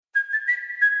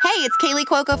Hey, it's Kaylee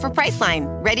Cuoco for Priceline.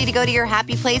 Ready to go to your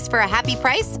happy place for a happy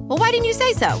price? Well, why didn't you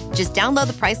say so? Just download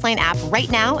the Priceline app right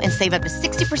now and save up to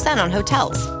 60% on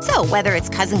hotels. So whether it's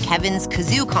Cousin Kevin's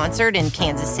Kazoo Concert in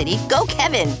Kansas City, go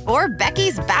Kevin, or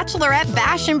Becky's Bachelorette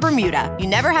Bash in Bermuda, you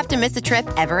never have to miss a trip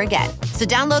ever again. So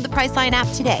download the Priceline app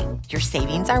today. Your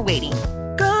savings are waiting.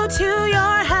 Go to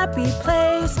your happy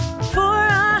place for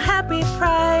a happy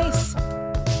price.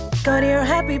 Go to your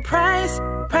happy price,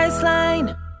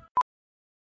 Priceline.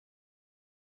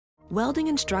 Welding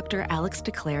instructor Alex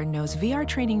DeClaire knows VR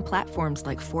training platforms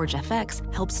like Forge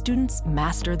FX help students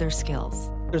master their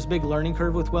skills. There's a big learning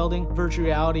curve with welding. Virtual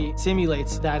reality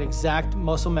simulates that exact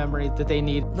muscle memory that they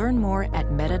need. Learn more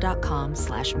at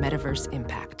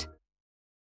meta.com/metaverseimpact.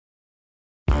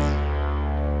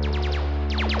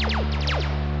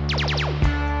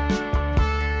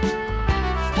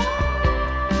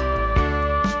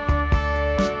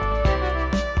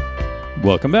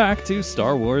 Welcome back to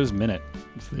Star Wars Minute.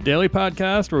 It's the daily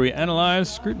podcast where we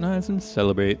analyze, scrutinize, and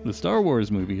celebrate the Star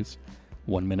Wars movies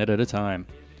 1 minute at a time.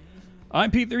 I'm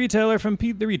Pete the Retailer from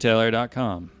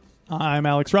PeteTheRetailer.com. I'm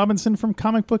Alex Robinson from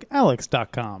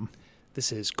ComicBookAlex.com.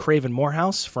 This is Craven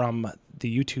Moorhaus from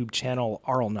the YouTube channel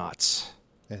Auralnauts.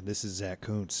 And this is Zach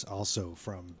Koonce, also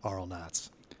from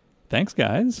Auralnauts. Thanks,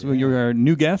 guys. Well, you're our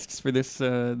new guests for this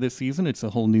season. It's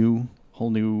a whole new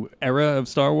era of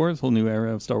Star Wars, whole new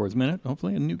era of Star Wars Minute,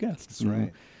 hopefully, and new guests. That's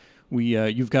right.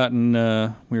 You've gotten,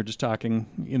 we were just talking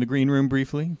in the green room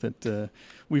briefly that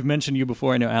we've mentioned you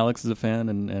before. I know Alex is a fan,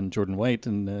 and Jordan White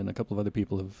and a couple of other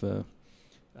people have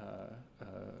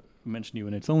mentioned you,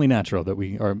 and it's only natural that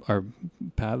our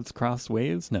paths cross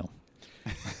ways. No.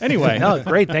 Anyway. No,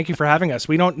 great. Thank you for having us.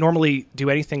 We don't normally do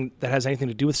anything that has anything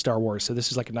to do with Star Wars, so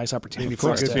this is like a nice opportunity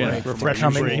for us to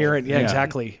come in here. And, yeah,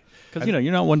 exactly. Because,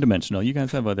 you're not one-dimensional. You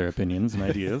guys have other opinions and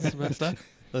ideas about stuff.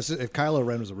 Listen, if Kylo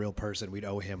Ren was a real person, we'd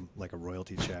owe him like a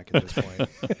royalty check at this point.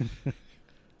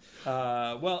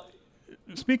 Well,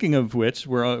 speaking of which,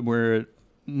 we're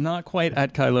not quite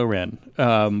at Kylo Ren,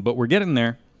 but we're getting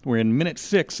there. We're in minute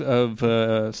 6 of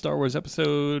Star Wars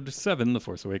Episode 7, The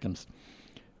Force Awakens.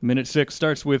 Minute 6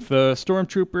 starts with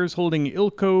stormtroopers holding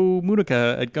Ilko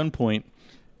Munica at gunpoint,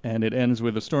 and it ends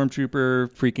with a stormtrooper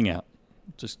freaking out,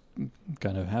 just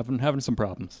kind of having some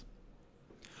problems.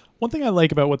 One thing I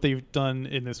like about what they've done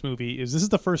in this movie is this is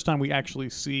the first time we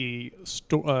actually see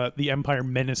the Empire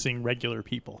menacing regular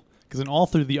people. Because in all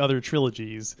through the other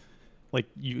trilogies, like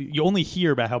you only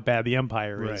hear about how bad the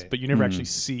Empire is, but you never actually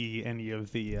see any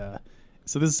of the...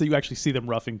 so this is so you actually see them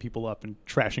roughing people up and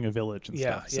trashing a village and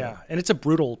stuff. So. Yeah, and it's a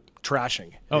brutal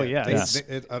trashing. Oh, yeah.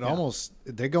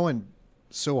 They go in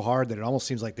so hard that it almost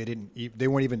seems like they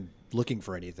weren't even looking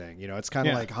for anything. It's kind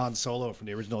of like Han Solo from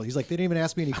the original. He's like, they didn't even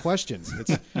ask me any questions.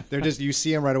 They're just, you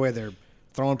see them right away. They're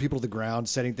throwing people to the ground,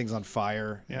 setting things on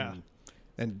fire. Yeah.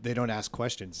 And they don't ask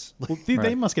questions. Well,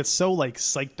 they must get so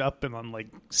psyched up and on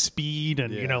speed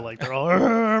and they're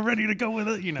all ready to go with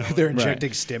it. They're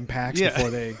injecting stim packs before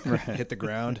they hit the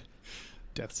ground.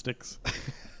 Death sticks.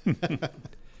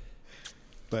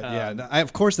 But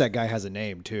of course that guy has a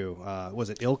name too. Was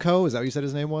it Ilko? Is that what you said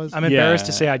his name was? I'm embarrassed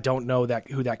to say I don't know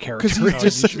who that character is.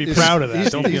 You should be proud of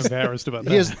that. Don't be embarrassed about that.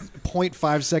 He has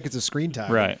 0.5 seconds of screen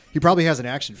time. Right. He probably has an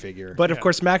action figure. But of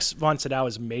course, Max von Sydow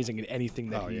is amazing in anything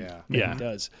that he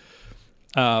does.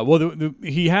 Well,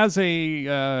 he has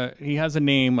a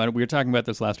name. We were talking about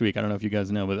this last week. I don't know if you guys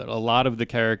know, but a lot of the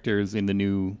characters in the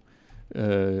new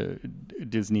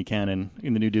Disney canon,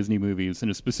 in the new Disney movies,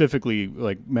 and specifically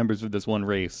members of this one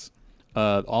race,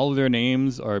 all of their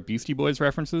names are Beastie Boys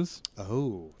references.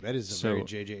 Oh, that is a very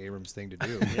J.J. Abrams thing to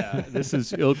do. Yeah, this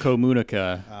is Ilko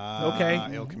Munica.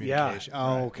 Okay. Ill communication. Yeah.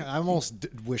 Oh, I almost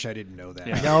wish I didn't know that.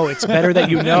 Yeah. No, it's better that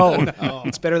you know.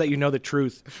 It's better that you know the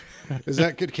truth. Is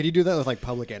that good? Can you do that with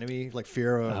Public Enemy,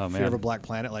 Fear of a Black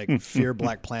Planet, Fear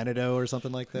Black Planeto or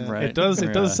something like that? Right. It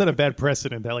does set a bad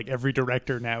precedent that every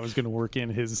director now is going to work in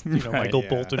his Michael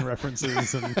Bolton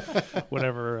references and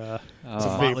whatever.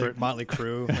 Motley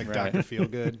Crue, Dr.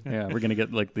 Feelgood. Yeah, we're gonna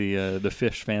get the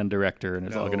Fish fan director, and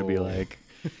it's all gonna be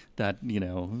that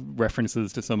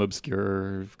references to some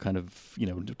obscure kind of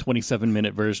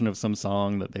 27-minute version of some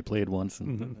song that they played once.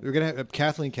 And we're gonna have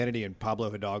Kathleen Kennedy and Pablo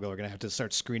Hidalgo are gonna have to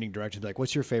start screening directions.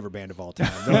 What's your favorite band of all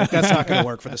time? That's not gonna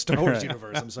work for the Star Wars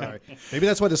universe. I'm sorry. Maybe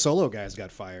that's why the Solo guys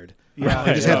got fired. Yeah,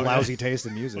 they just had lousy taste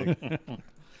in music.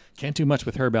 Can't do much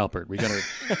with Herb Alpert. We gotta.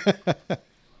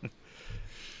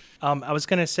 I was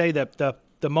gonna say that the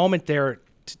moment there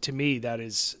to me that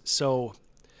is so,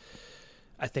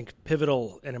 I think,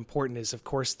 pivotal and important is, of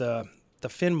course, the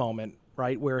Finn moment,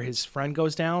 right, where his friend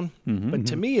goes down. Mm-hmm. But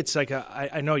to me, it's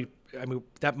I know I mean,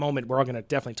 that moment, we're all going to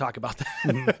definitely talk about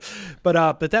that.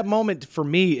 But that moment for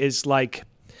me is like,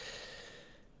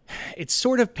 it's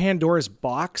sort of Pandora's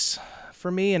box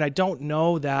for me. And I don't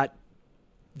know that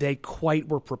they quite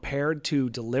were prepared to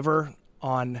deliver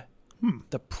on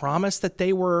the promise that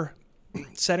they were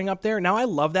setting up there. Now, I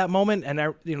love that moment. And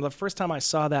the first time I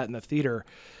saw that in the theater,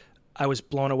 I was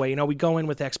blown away. We go in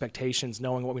with expectations,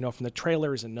 knowing what we know from the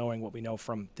trailers and knowing what we know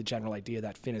from the general idea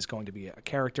that Finn is going to be a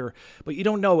character, but you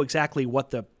don't know exactly what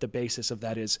the basis of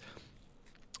that is.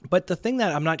 But the thing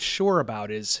that I'm not sure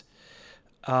about is,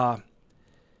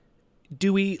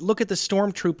 do we look at the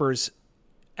stormtroopers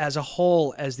as a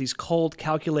whole as these cold,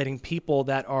 calculating people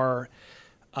that are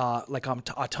like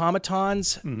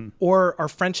automatons, or are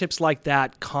friendships like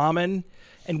that common?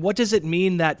 And what does it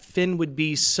mean that Finn would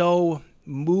be so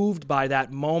moved by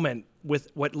that moment with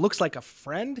what looks like a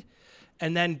friend,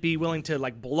 and then be willing to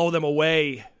like blow them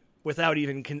away without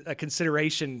even a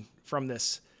consideration from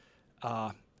this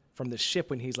ship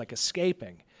when he's like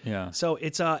escaping? Yeah. So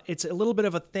it's a little bit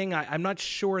of a thing. I'm not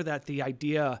sure that the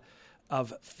idea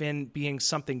of Finn being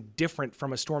something different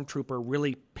from a stormtrooper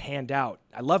really panned out.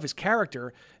 I love his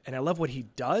character and I love what he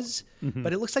does,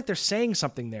 but it looks like they're saying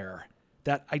something there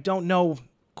that I don't know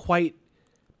quite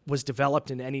was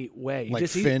developed in any way. Like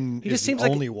Finn is the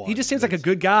only one. He just seems like a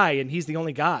good guy, and he's the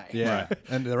only guy. Yeah, right.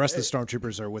 And the rest of the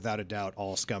stormtroopers are without a doubt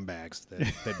all scumbags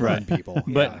that run people.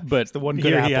 But the one good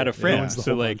here apple. he had a friend, Yeah.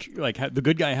 so the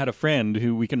good guy had a friend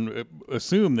who we can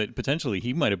assume that potentially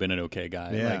he might have been an okay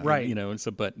guy. Yeah. Like, right. And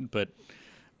so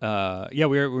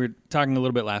we were talking a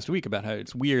little bit last week about how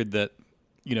it's weird that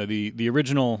the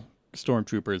original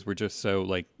stormtroopers were just so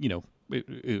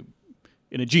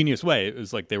in a genius way. It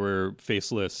was like they were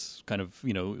faceless, kind of,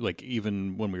 like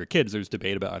even when we were kids, there was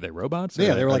debate about, are they robots?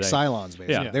 Yeah, they were like Cylons,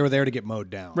 basically. Yeah. They were there to get mowed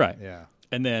down. Right. Yeah.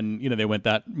 And then, they went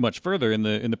that much further in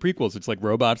the prequels. It's like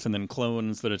robots and then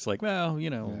clones that it's like, well,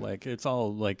 like it's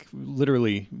all like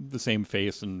literally the same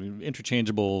face and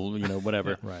interchangeable,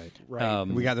 whatever. Right.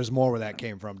 Right. There's more where that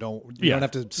came from. You don't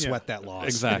have to sweat that loss.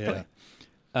 Exactly.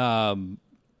 Yeah.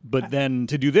 But then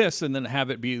to do this and then have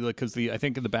it be like, because I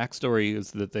think the backstory is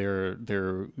that they're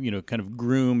kind of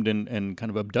groomed and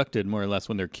kind of abducted more or less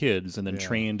when they're kids and then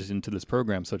trained into this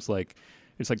program. So it's like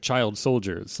child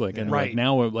soldiers. Like and right. like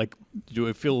now like do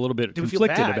I feel a little bit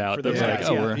conflicted about those like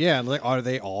guys? Like are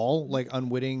they all like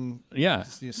unwitting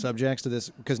subjects to this?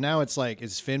 Because now it's like,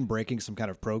 is Finn breaking some kind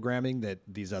of programming that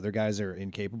these other guys are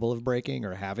incapable of breaking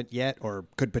or haven't yet or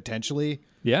could potentially?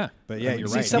 Yeah. But yeah, you're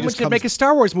right. Someone should make a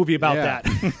Star Wars movie about that.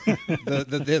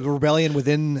 the rebellion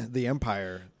within the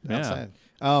Empire outside.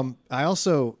 I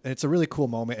also, it's a really cool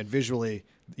moment, and visually,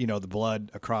 the blood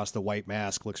across the white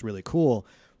mask looks really cool.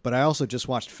 But I also just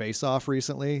watched Face Off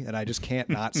recently, and I just can't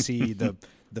not see the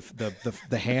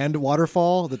hand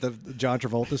waterfall that the John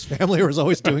Travolta's family was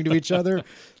always doing to each other.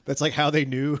 That's like how they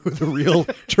knew who the real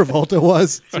Travolta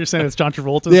was. So you're saying it's John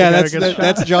Travolta? Yeah,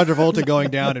 that's John Travolta going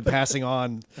down and passing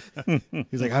on.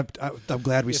 He's like, I'm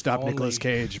glad we stopped Nicolas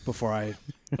Cage before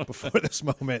this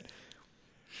moment.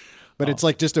 But it's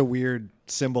like just a weird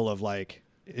symbol of like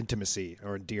intimacy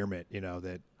or endearment,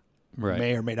 that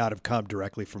may or may not have come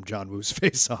directly from John Woo's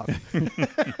Face Off.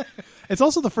 It's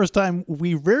also the first time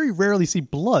we very rarely see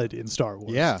blood in Star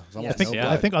Wars. Yeah, I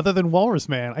think other than Walrus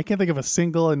Man, I can't think of a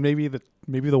single, and maybe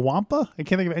the Wampa. I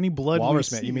can't think of any blood.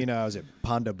 Walrus Man. You mean was it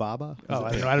Ponda Baba?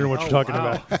 I don't know what you're talking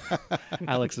about.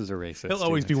 Alex is a racist. He'll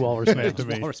always be Walrus Man to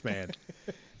me. Walrus Man.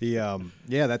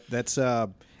 That's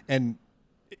and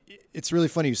it's really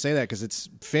funny you say that because it's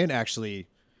Finn actually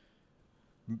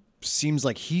seems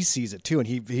like he sees it too, and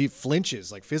he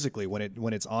flinches like physically when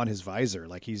it's on his visor,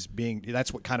 like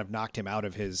that's what kind of knocked him out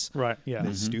of his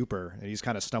his stupor, and he's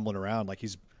kind of stumbling around like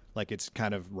it's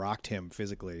kind of rocked him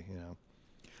physically.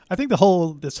 I think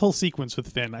this whole sequence with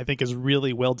Finn, I think, is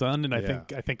really well done, and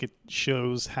I think it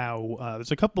shows how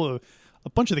there's a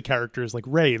bunch of the characters, like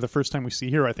Rey. The first time we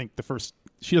see her, I think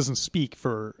she doesn't speak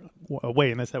for a way,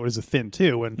 and that was a Finn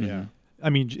too, and I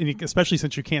mean, especially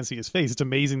since you can't see his face, it's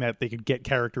amazing that they could get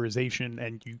characterization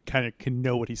and you kind of can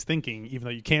know what he's thinking, even though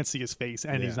you can't see his face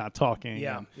and he's not talking.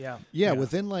 Yeah.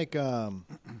 Within like, I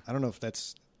don't know if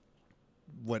that's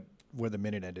where the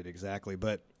minute ended exactly,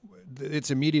 but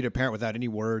it's immediate apparent without any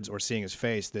words or seeing his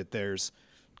face that there's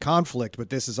conflict.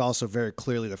 But this is also very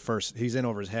clearly he's in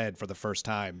over his head for the first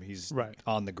time. He's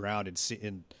on the ground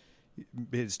and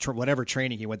his whatever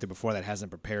training he went through before that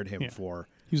hasn't prepared him for.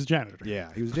 He was a janitor.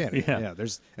 Yeah, he was a janitor. Yeah,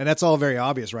 and that's all very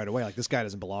obvious right away. Like, this guy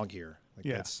doesn't belong here. And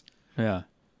it's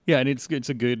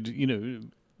a good,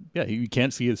 you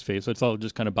can't see his face, so it's all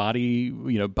just kind of body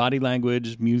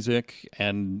language, music,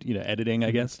 and editing.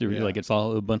 I guess like it's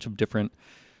all a bunch of different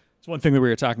It's one thing that we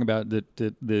were talking about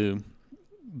that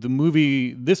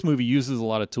this movie uses a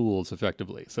lot of tools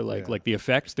effectively. So like the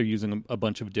effects, they're using a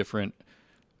bunch of different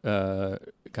kind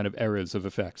of eras of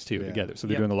effects too together. So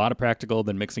they're doing a lot of practical,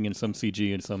 then mixing in some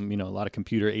CG and some a lot of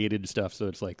computer aided stuff. So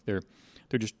it's like they're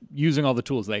just using all the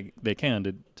tools they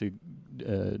can to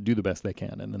do the best they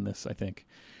can. And then this, I think,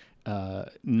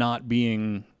 not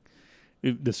being.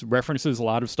 This references a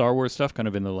lot of Star Wars stuff, kind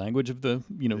of in the language of the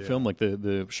film, like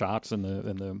the shots and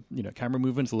the camera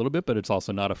movements a little bit, but it's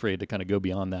also not afraid to kind of go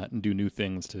beyond that and do new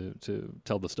things to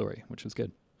tell the story, which is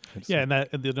good. And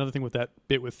another thing with that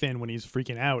bit with Finn when he's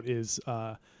freaking out is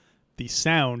the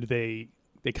sound. They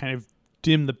kind of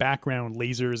dim the background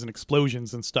lasers and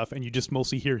explosions and stuff, and you just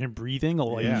mostly hear him breathing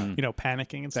or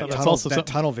panicking and stuff. That's also that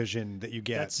tunnel vision that you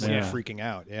get when you're freaking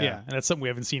out. Yeah, and that's something we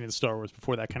haven't seen in Star Wars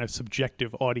before. That kind of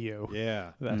subjective audio.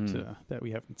 Yeah, that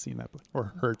we haven't seen that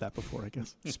or heard that before, I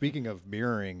guess. Speaking of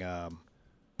mirroring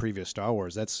previous Star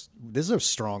Wars, this is a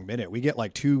strong minute. We get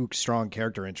like 2 strong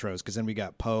character intros because then we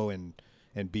got Poe and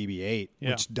BB-8,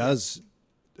 which does.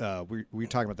 We were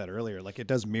talking about that earlier. Like it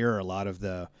does mirror a lot of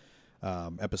the.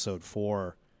 Episode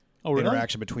 4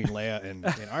 interaction between Leia and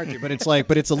R2,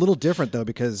 but it's a little different though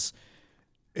because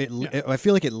I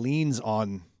feel like it leans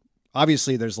on.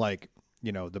 Obviously, there's like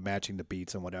the matching the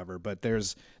beats and whatever, but there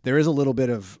is a little bit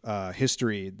of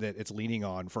history that it's leaning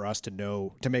on for us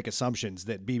to make assumptions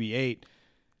that BB-8.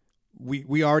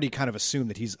 We already kind of assume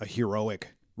that he's a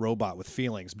heroic robot with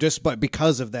feelings, but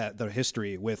because of the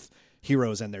history with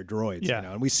heroes and their droids,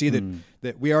 and we see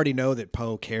that we already know that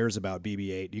Poe cares about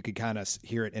BB-8. You could kind of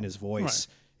hear it in his voice.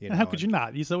 Right. How could you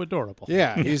not? He's so adorable.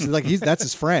 Yeah, that's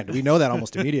his friend. We know that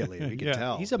almost immediately. We can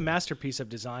tell. He's a masterpiece of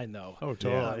design, though. Oh,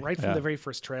 totally. Right from the very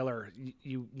first trailer,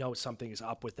 you know something is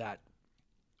up with that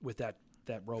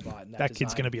robot and that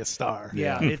kid's going to be a star.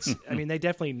 Yeah, they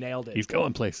definitely nailed it. He's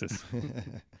going places.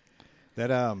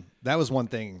 That was one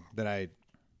thing that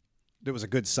was a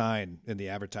good sign in the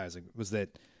advertising was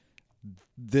that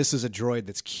this is a droid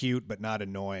that's cute but not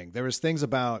annoying. There was things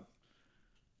about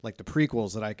like the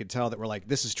prequels that I could tell that were like,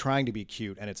 this is trying to be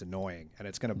cute and it's annoying and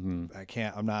it's gonna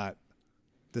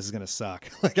this is gonna suck.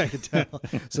 Like I could tell.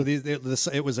 So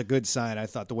it was a good sign. I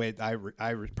thought the way I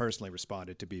personally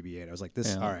responded to BB-8, I was like,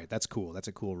 all right, that's cool. That's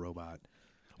a cool robot.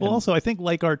 Well, also I think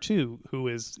like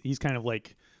R2, he's kind of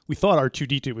like. We thought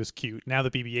R2-D2 was cute. Now the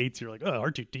BB-8s, you're like, oh,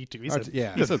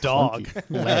 R2-D2, he's a dog.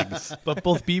 Legs. But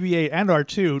both BB-8 and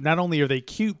R2, not only are they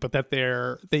cute, but that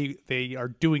they are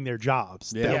doing their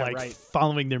jobs. Yeah. They're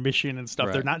following their mission and stuff.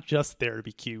 Right. They're not just there to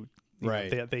be cute.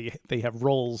 They have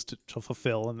roles to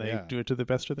fulfill, and they do it to the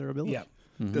best of their ability. Yeah.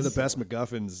 Mm-hmm. They're the best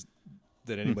MacGuffins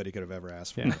that anybody could have ever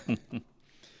asked for. Yeah.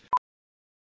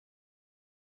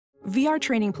 VR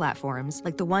training platforms,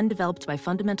 like the one developed by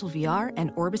Fundamental VR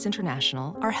and Orbis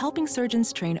International, are helping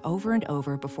surgeons train over and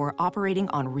over before operating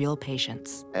on real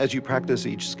patients. As you practice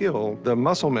each skill, the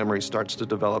muscle memory starts to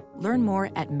develop. Learn more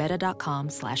at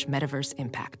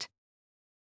meta.com/metaverseimpact.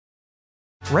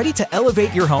 Ready to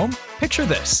elevate your home? Picture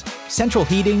this: central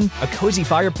heating, a cozy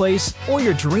fireplace, or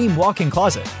your dream walk-in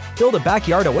closet. Build a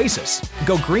backyard oasis,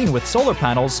 go green with solar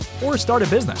panels, or start a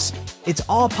business. It's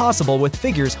all possible with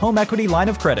Figure's home equity line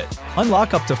of credit.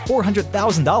 Unlock up to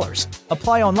 $400,000.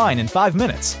 Apply online in 5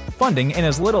 minutes. Funding in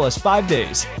as little as 5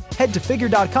 days. Head to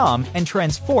Figure.com and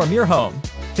transform your home.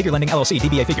 Figure Lending LLC,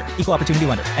 DBA Figure, Equal Opportunity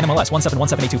Lender, NMLS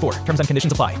 1717824. Terms and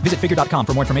conditions apply. Visit Figure.com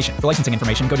for more information. For licensing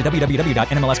information, go to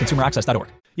www.nmlsconsumeraccess.org.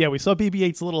 Yeah, we saw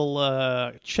BB-8's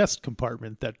little chest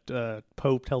compartment that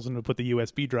Pope tells him to put the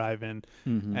USB drive in.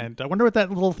 Mm-hmm. And I wonder what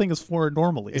that little thing is for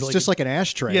normally. It's just like an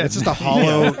ashtray. Yeah. It's just a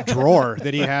hollow drawer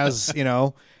that he has,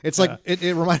 It's like,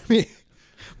 it reminded me,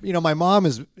 my mom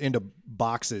is into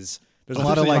boxes. There's a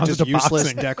lot of just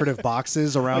useless decorative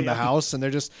boxes around the house, and they're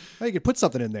just, you could put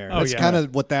something in there. That's kind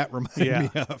of what that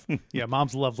reminded me of. Yeah,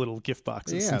 moms love little gift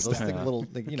boxes. Yeah, those little,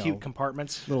 cute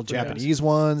compartments, little Japanese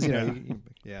ones. It'd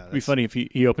be funny if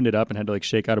he opened it up and had to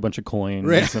shake out a bunch of coins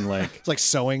and it's like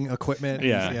sewing equipment.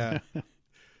 Yeah,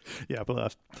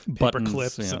 but paper buttons,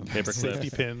 clips, and paper safety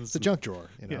pins. It's a junk drawer.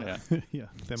 Yeah,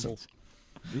 thimbles.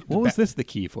 What was this the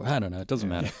key for? I don't know. It doesn't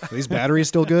matter. Are these batteries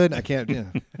still good? I can't.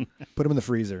 Put them in the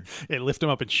freezer. Lift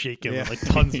them up and shake him. Like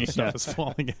tons of stuff is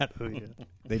falling out of you.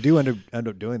 They do end up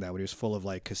doing that when he was full of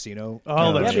like casino.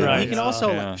 Oh, that's right. You can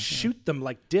also shoot them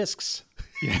like discs.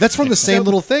 Yeah. That's from the same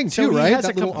little thing too, right? He has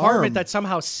that a compartment that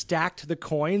somehow stacked the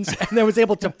coins and then was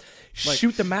able to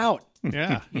shoot them out.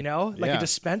 Yeah, a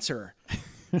dispenser.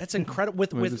 That's incredible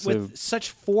with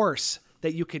such force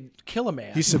that you could kill a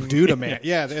man. He subdued a man.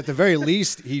 Yeah, at the very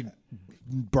least, he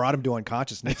brought him to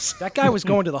unconsciousness. That guy was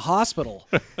going to the hospital.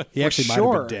 He actually might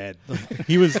have been dead.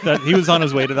 He was on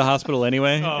his way to the hospital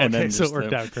anyway, and then so it just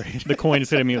worked out great. The coins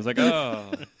hit him. He was like,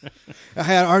 "Oh, I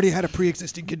had already had a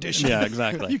pre-existing condition." yeah,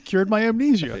 exactly." You cured my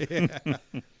amnesia.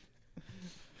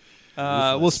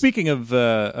 Well, speaking of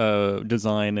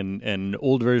design and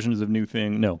old versions of new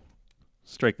things, no,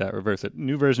 strike that, reverse it.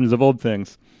 New versions of old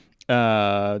things.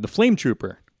 The Flame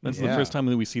Trooper. That's the first time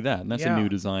that we see that, and that's a new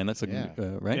design. That's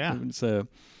right. Yeah.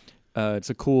 It's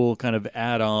a cool kind of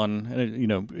add-on,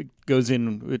 and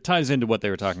it ties into what they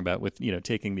were talking about with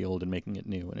taking the old and making it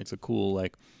new, and it's a cool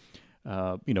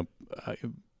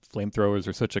flamethrowers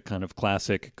are such a kind of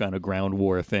classic kind of ground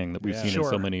war thing that we've seen in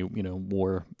so many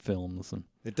war films, and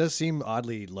it does seem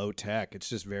oddly low tech. It's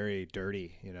just very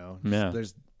dirty, Yeah.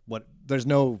 There's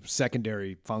no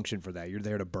secondary function for that. You're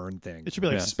there to burn things. It should be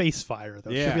like space fire,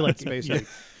 though. Yeah, It should be like space yeah.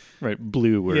 right,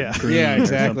 blue or green. Yeah,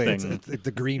 exactly. Or It's something.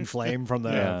 the green flame from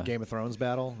the Game of Thrones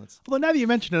battle. Well, now that you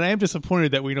mention it, I am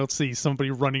disappointed that we don't see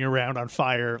somebody running around on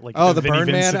fire like the Vinnie Burn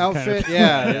Man Vincent outfit.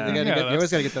 Kind of. You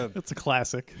always got to get the. That's a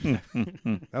classic.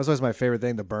 That was always my favorite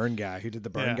thing. The burn guy who did the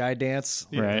burn guy dance.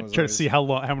 Right. Try to see how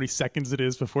many seconds it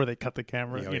is before they cut the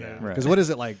camera. Because what is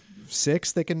it, like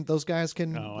 6? Those guys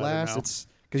can I don't last. know. It's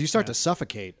because you start to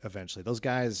suffocate eventually. Those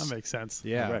guys. That makes sense.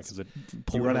 Yeah, Right, 'cause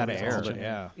you run out of air. oxygen.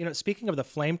 Yeah. Speaking of the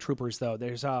Flame Troopers, though,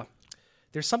 there's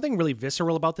something really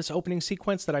visceral about this opening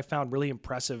sequence that I found really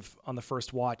impressive on the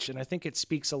first watch, and I think it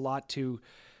speaks a lot to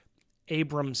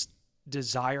Abrams'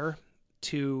 desire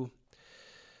to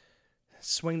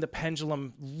swing the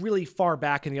pendulum really far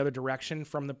back in the other direction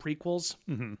from the prequels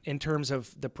in terms of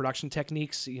the production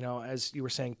techniques. As you were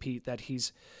saying, Pete, that he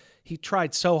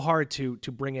tried so hard to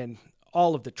bring in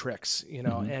all of the tricks,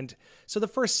 and so the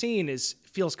first scene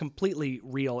feels completely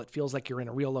real. It feels like you're in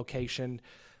a real location.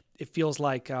 It feels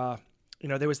like there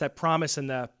was that promise in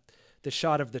the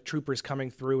shot of the troopers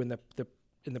coming through in the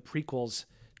prequels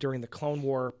during the Clone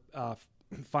War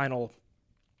final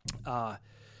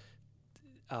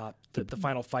the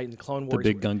final fight in the Clone Wars.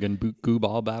 The big Gungan goo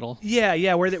ball battle.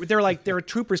 Yeah, where there were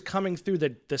troopers coming through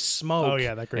the smoke. Oh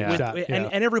yeah, that great shot.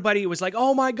 And everybody was like,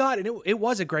 "Oh my god!" And it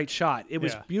was a great shot. It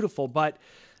was beautiful, but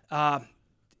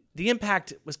the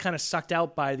impact was kind of sucked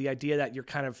out by the idea that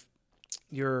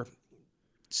you're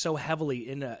so heavily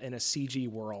in a CG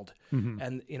world,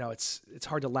 and it's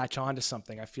hard to latch on to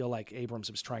something. I feel like Abrams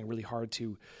was trying really hard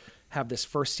to have this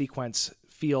first sequence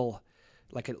feel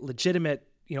like a legitimate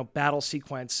battle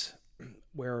sequence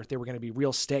where there were going to be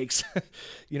real stakes,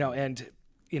 and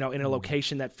in a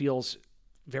location that feels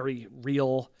very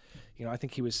real. I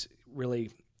think he was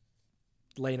really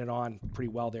laying it on pretty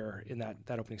well there in that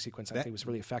opening sequence. I think it was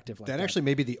really effective. That actually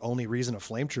may be the only reason a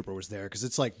flame trooper was there, because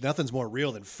it's like nothing's more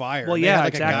real than fire. Well, and they had,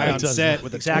 like exactly. a guy on set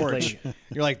with a Exactly. torch.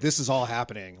 You're like, this is all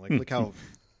happening. Like, look how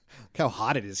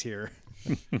hot it is here.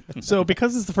 So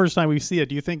because it's the first time we see it,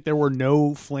 do you think there were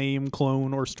no flame,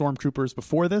 clone, or stormtroopers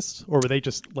before this, or were they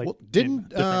just in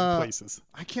different places?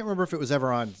 I can't remember if it was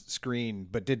ever on screen,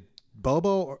 but did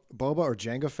Boba or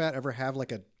Jango Fett ever have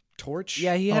like a torch?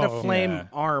 Yeah, he had a flame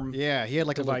arm. Yeah, he had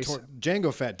like device. a little torch.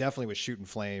 Jango Fett definitely was shooting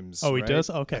flames. Oh, he right?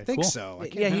 does? Okay, I think cool. so. I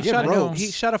can't Yeah, remember.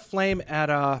 he shot a flame at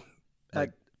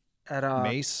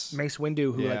Mace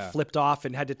Windu, who flipped off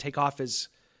and had to take off his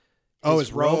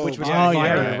robe, which was Oh on yeah,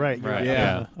 fire. right.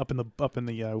 Yeah. Up in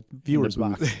the viewers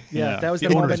box. Yeah, that was the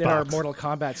The moment owner's in our box. Mortal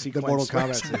Kombat sequence. The Mortal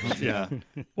Kombat sequence. Yeah.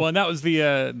 Well, and that was the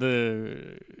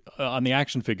on the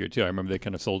action figure too. I remember they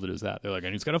kind of sold it as that. They're like,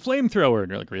 and he's got a flamethrower, and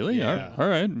you're like, really? Yeah. All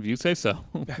right, if you say so.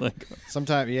 Like,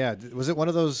 Sometime, yeah. Was it one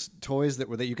of those toys that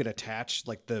you could attach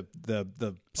like the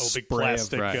big spray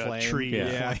plastic of flame? tree.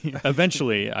 yeah.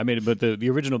 Eventually, I mean, but the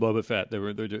original Boba Fett,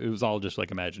 it was all just like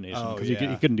imagination, Oh, because yeah.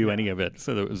 he couldn't do any of it.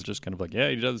 So it was just kind of like, yeah,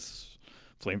 he does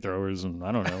flamethrowers, and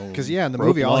I don't know. Because in the rope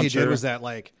movie, all he launcher. did was that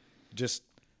just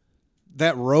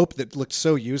that rope that looked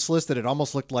so useless that it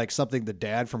almost looked like something the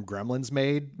dad from Gremlins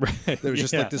made. Right. There was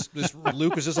just like this.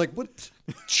 Luke was just like, "What?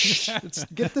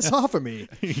 Get this off of me!"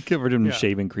 He covered him in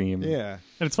shaving cream. Yeah.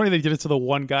 And it's funny they did it to the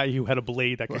one guy who had a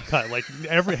blade that could cut. Like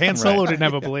Han Solo didn't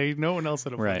have a blade. No one else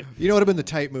had a blade. Right. You know what would have been the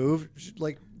tight move?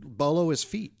 Like Bolo his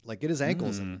feet, like get his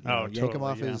ankles and yank him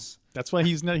off his. That's why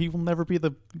he will never be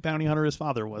the bounty hunter his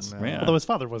father was. Yeah. Although his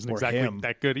father wasn't Or exactly him.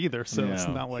 that good either. So it's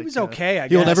No. not like He was okay, I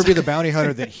He will guess. never be the bounty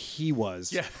hunter that he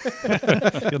was. Yeah.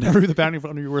 You'll never be the bounty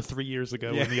hunter you were 3 years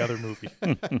ago in the other movie,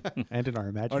 and in our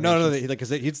imagination. Oh no, because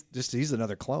he's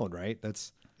another clone, right?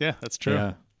 That's true.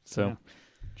 Yeah. So.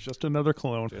 Just another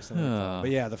clone. But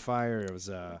yeah, the fire was.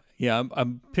 Yeah,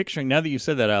 I'm picturing, now that you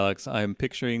said that, Alex, I'm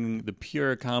picturing the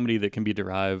pure comedy that can be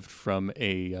derived from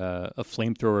a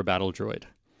flamethrower battle droid.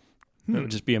 That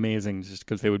would just be amazing, just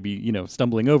because they would be,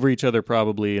 stumbling over each other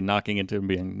probably and knocking into and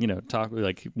being,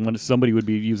 somebody would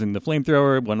be using the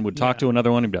flamethrower, one would talk to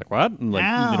another one and be like, what? And like,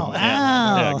 ow.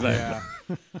 Yeah,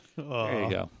 exactly. There you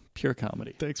go. Pure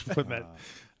comedy. Thanks for putting that.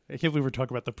 I can't believe we're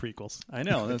talking about the prequels. I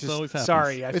know. That's always happens.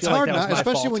 Sorry, I it's feel hard like that was not, my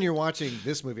especially fault. when you're watching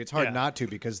this movie. It's hard not to,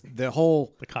 because the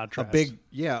contrast.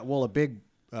 A big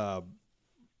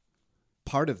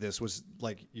part of this was,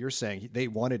 like you're saying, they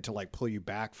wanted to like pull you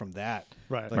back from that.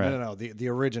 Right. Like, no, the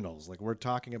originals. Like, we're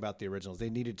talking about the originals. They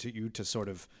needed you to sort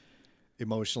of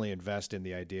emotionally invest in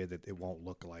the idea that it won't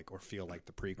look like or feel like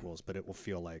the prequels, but it will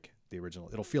feel like the original.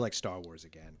 It'll feel like Star Wars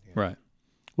again. Right.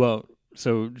 Well,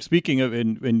 so speaking of,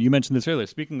 and you mentioned this earlier,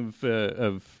 speaking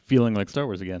of feeling like Star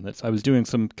Wars again, I was doing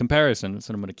some comparisons,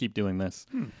 and I'm going to keep doing this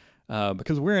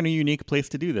because we're in a unique place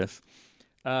to do this.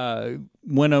 When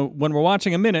we're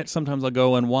watching a minute, sometimes I'll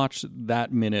go and watch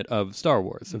that minute of Star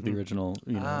Wars, of the original,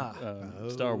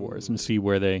 Star Wars, and see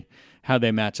how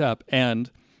they match up.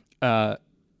 And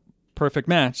perfect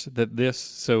match that this.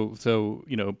 So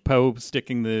Poe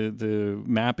sticking the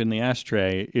map in the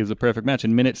ashtray is a perfect match.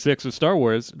 In minute 6 of Star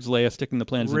Wars, it's Leia sticking the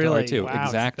plans into R2. Wow,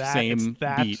 exact same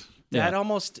beat. That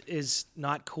almost is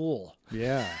not cool.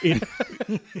 Yeah.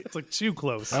 It's like too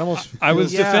close. I was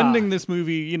defending this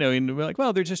movie, and we're like,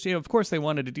 well, they're just, of course they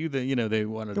wanted to do they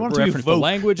wanted to reference the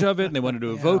language of it, and they wanted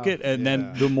to evoke it. And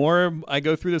then the more I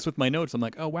go through this with my notes, I'm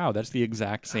like, oh, wow, that's the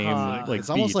exact same, it's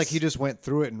almost like he just went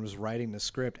through it and was writing the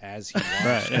script as he watched.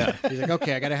 Right, yeah. He's like,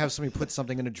 okay, I got to have somebody put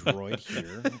something in a droid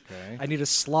here. Okay. I need a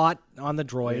slot on the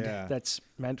droid that's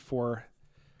meant for...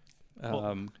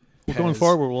 Well, going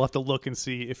forward, we'll have to look and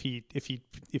see if he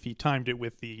timed it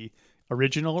with the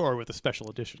original or with the special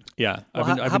edition. Yeah,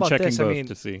 well, I've been checking both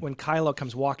to see. When Kylo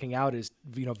comes walking out, is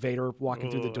Vader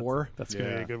walking through the door? That's going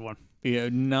to be a good one. Yeah,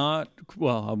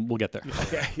 we'll get there.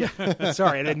 Okay, yeah.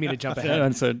 Sorry, I didn't mean to jump ahead.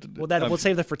 We'll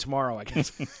save that for tomorrow, I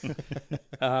guess.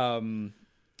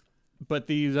 But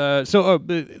these,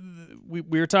 we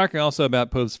were talking also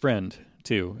about Poe's friend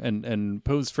too, and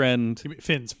Poe's friend,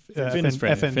 Finn's friend.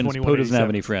 Poe doesn't have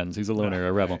any friends. He's a loner,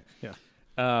 a rebel. Right.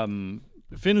 Yeah.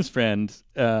 Finn's friend,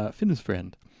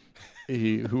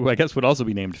 who I guess would also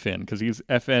be named Finn because he's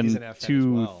FN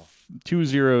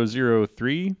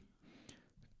 2003.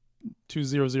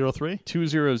 2003?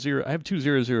 200. I have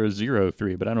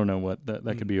 20003, but I don't know what that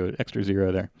could be an extra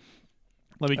zero there.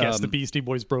 Let me guess. The Beastie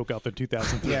Boys broke up in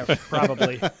 2003. Yeah,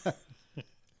 probably.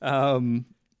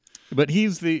 But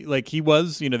he's he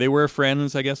was, they were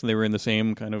friends, I guess, and they were in the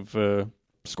same kind of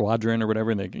squadron or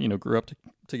whatever, and they, grew up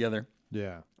together.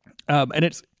 Yeah. And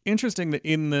it's interesting that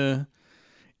in the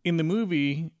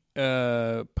movie,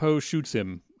 Poe shoots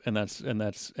him, and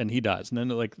he dies, and then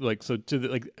it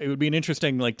would be an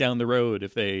interesting down the road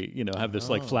if they have this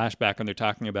flashback and they're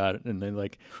talking about it, and then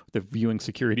they're viewing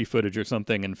security footage or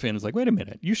something, and Finn's like, wait a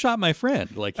minute, you shot my friend.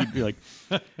 He'd be like,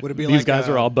 would it be these guys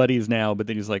are all buddies now, but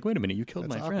then he's like, wait a minute, you killed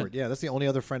my awkward. friend. Yeah, that's the only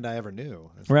other friend I ever knew.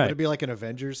 Right. Would it be like an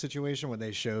Avengers situation when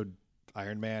they showed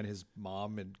Iron Man, his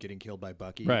mom, and getting killed by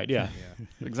Bucky? Right, yeah.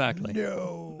 Exactly.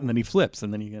 No. And then he flips,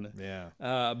 and then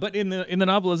but in the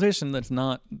novelization, that's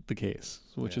not the case,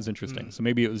 which is interesting. So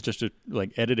maybe it was just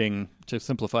editing to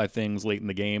simplify things late in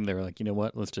the game. They were like, you know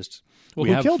what, let's just... Well,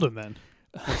 who killed him then?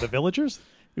 The villagers?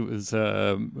 It was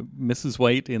Mrs.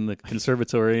 White in the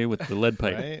conservatory with the lead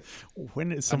pipe. Right?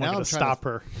 When is someone going to stop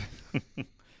her?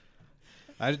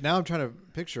 Now I'm trying to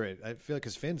picture it. I feel like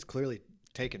because Finn's clearly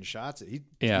taking shots. He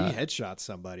headshots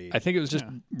somebody. I think it was just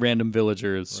random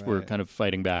villagers were kind of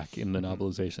fighting back in the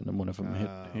novelization, and one of them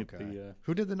hit the...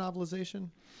 Who did the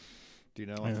novelization? Do you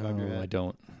know? I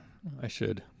don't. I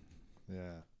should.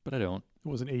 Yeah. But I don't. It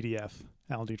was an ADF,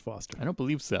 Alan Dean Foster. I don't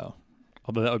believe so.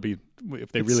 Although that would be...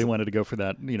 If they really wanted to go for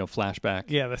that, flashback.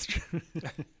 Yeah, that's true.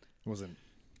 It wasn't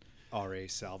R.A.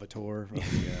 Salvatore.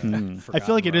 I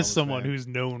feel like it is someone who's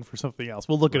known for something else.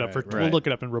 We'll look it up. We'll look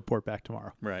it up and report back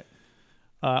tomorrow. Right.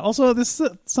 Also, this is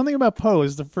something about Poe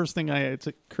is the first thing it's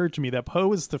occurred to me that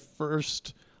Poe is the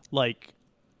first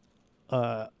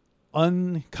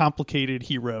uncomplicated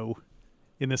hero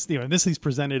in this. In this he's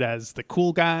presented as the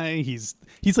cool guy. He's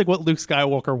like what Luke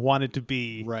Skywalker wanted to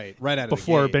be. Right out of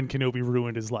before the gate. Ben Kenobi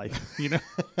ruined his life. Yeah,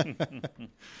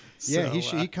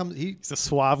 he comes. He's a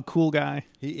suave, cool guy.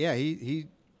 He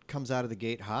comes out of the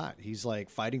gate hot. He's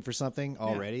fighting for something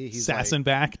already. He's sassing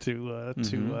back to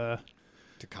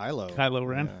Kylo. Kylo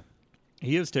Ren.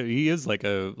 Yeah. He is like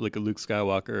a Luke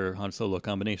Skywalker Han Solo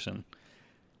combination,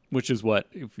 which is what,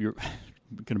 if you're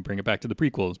going to bring it back to the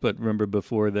prequels, but remember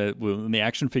before when the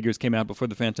action figures came out before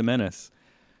the Phantom Menace,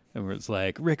 And where it's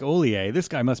like, Rick Ollier, this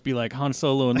guy must be like Han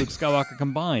Solo and Luke Skywalker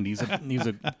combined. He's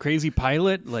a crazy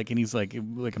pilot, and he's like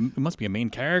it must be a main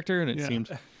character, and it seems.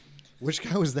 Which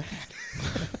guy was that?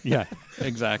 Yeah,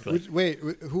 exactly. Wait,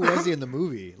 who was he in the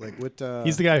movie? Like what?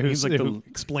 He's the guy who the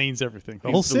explains everything.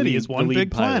 The whole city is one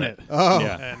big pilot. planet. Oh,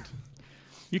 yeah. And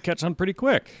you catch on pretty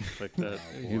quick. Like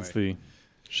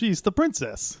She's the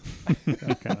princess.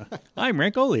 I'm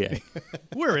Rick Ollier.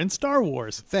 We're in Star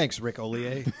Wars. Thanks, Rick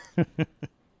Ollier.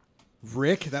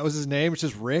 Rick, that was his name. It's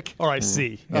just Rick. Or I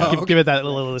see. Oh, give it that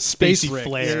little Space spacey Rick.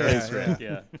 flair.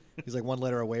 Yeah. He's like one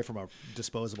letter away from a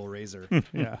disposable razor.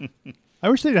 Yeah. I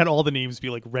wish they'd had all the names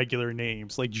be like regular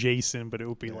names, like Jason, but it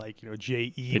would be like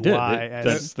Jey.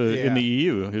 That's in the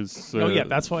EU. His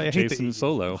that's why I hate Jason the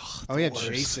Solo. Oh yeah,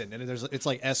 Jason, and it's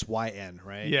like SYN,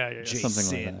 right? Yeah, Jason.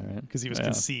 Something like that, right? Because he was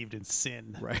conceived in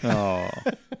sin. Right. Oh.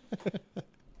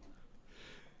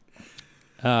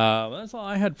 That's all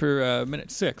I had for minute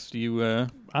 6. Do you?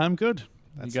 I'm good.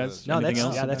 You guys? No, anything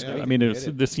else? that's great. I mean,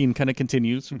 the scene kind of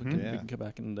continues. So we can come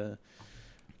back and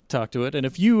talk to it. And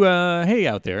if you, hey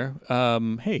out there,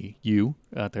 hey you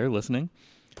out there listening,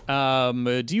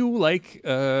 do you like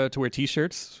to wear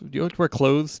T-shirts? Do you like to wear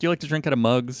clothes? Do you like to drink out of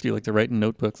mugs? Do you like to write in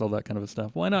notebooks? All that kind of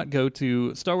stuff. Why not go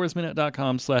to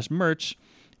StarWarsMinute.com/merch,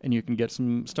 and you can get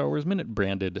some Star Wars Minute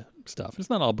branded stuff. It's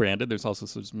not all branded. There's also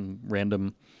some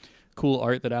random cool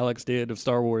art that Alex did of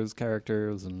Star Wars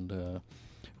characters and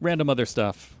random other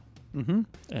stuff. Mm-hmm.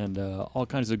 And all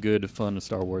kinds of good, fun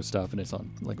Star Wars stuff. And it's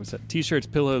on, like we said, T-shirts,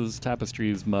 pillows,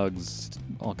 tapestries, mugs,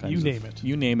 all kinds of... You name it.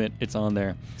 You name it, it's on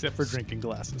there. Except for drinking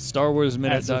glasses.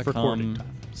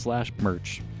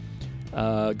 StarWarsMinute.com/merch.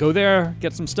 Go there,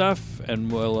 get some stuff,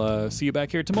 and we'll see you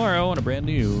back here tomorrow on a brand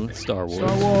new Star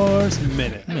Wars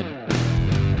Minute.